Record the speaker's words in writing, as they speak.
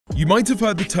You might have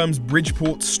heard the terms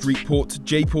bridgeport, streetport,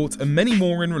 J-port, and many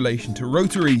more in relation to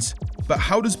rotaries. But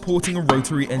how does porting a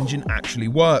rotary engine actually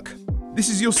work? This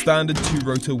is your standard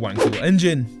 2-rotor Wankel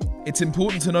engine. It's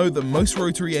important to know that most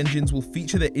rotary engines will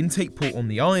feature the intake port on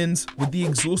the irons with the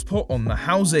exhaust port on the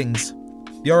housings.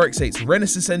 The RX-8's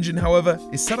Renesis engine, however,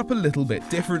 is set up a little bit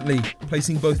differently,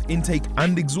 placing both intake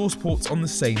and exhaust ports on the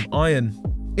same iron.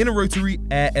 In a rotary,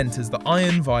 air enters the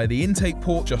iron via the intake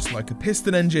port just like a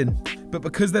piston engine, but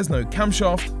because there's no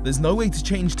camshaft, there's no way to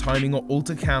change timing or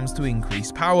alter cams to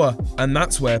increase power, and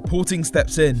that's where porting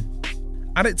steps in.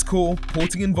 At its core,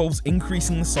 porting involves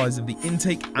increasing the size of the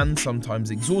intake and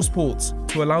sometimes exhaust ports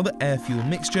to allow the air-fuel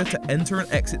mixture to enter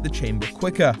and exit the chamber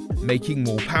quicker, making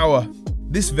more power.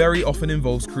 This very often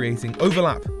involves creating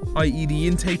overlap, i.e. the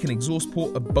intake and exhaust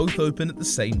port are both open at the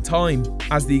same time.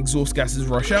 As the exhaust gases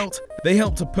rush out, they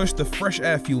help to push the fresh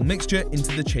air-fuel mixture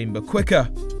into the chamber quicker.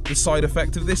 The side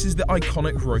effect of this is the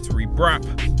iconic rotary brap.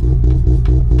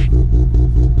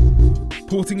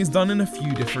 Porting is done in a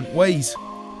few different ways.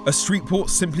 A street port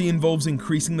simply involves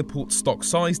increasing the port's stock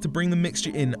size to bring the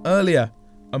mixture in earlier.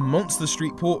 A monster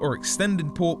street port or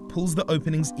extended port pulls the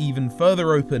openings even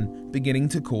further open, beginning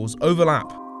to cause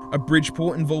overlap. A bridge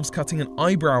port involves cutting an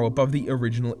eyebrow above the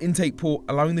original intake port,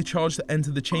 allowing the charge to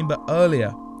enter the chamber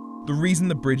earlier. The reason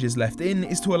the bridge is left in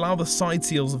is to allow the side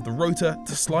seals of the rotor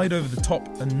to slide over the top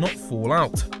and not fall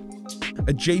out.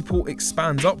 A J-port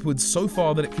expands upwards so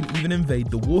far that it can even invade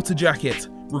the water jacket,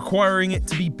 requiring it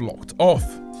to be blocked off.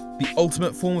 The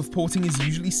ultimate form of porting is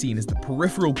usually seen as the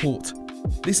peripheral port.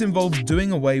 This involves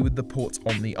doing away with the ports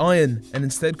on the iron, and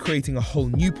instead creating a whole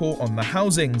new port on the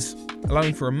housings,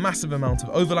 allowing for a massive amount of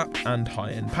overlap and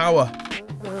high-end power.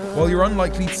 While you're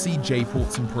unlikely to see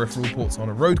J-ports and peripheral ports on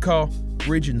a road car,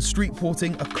 bridge and street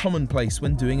porting are commonplace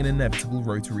when doing an inevitable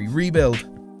rotary rebuild.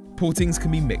 Portings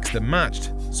can be mixed and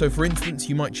matched, so for instance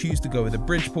you might choose to go with a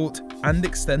bridge port and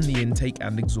extend the intake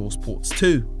and exhaust ports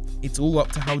too. It's all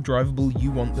up to how drivable you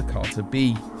want the car to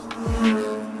be.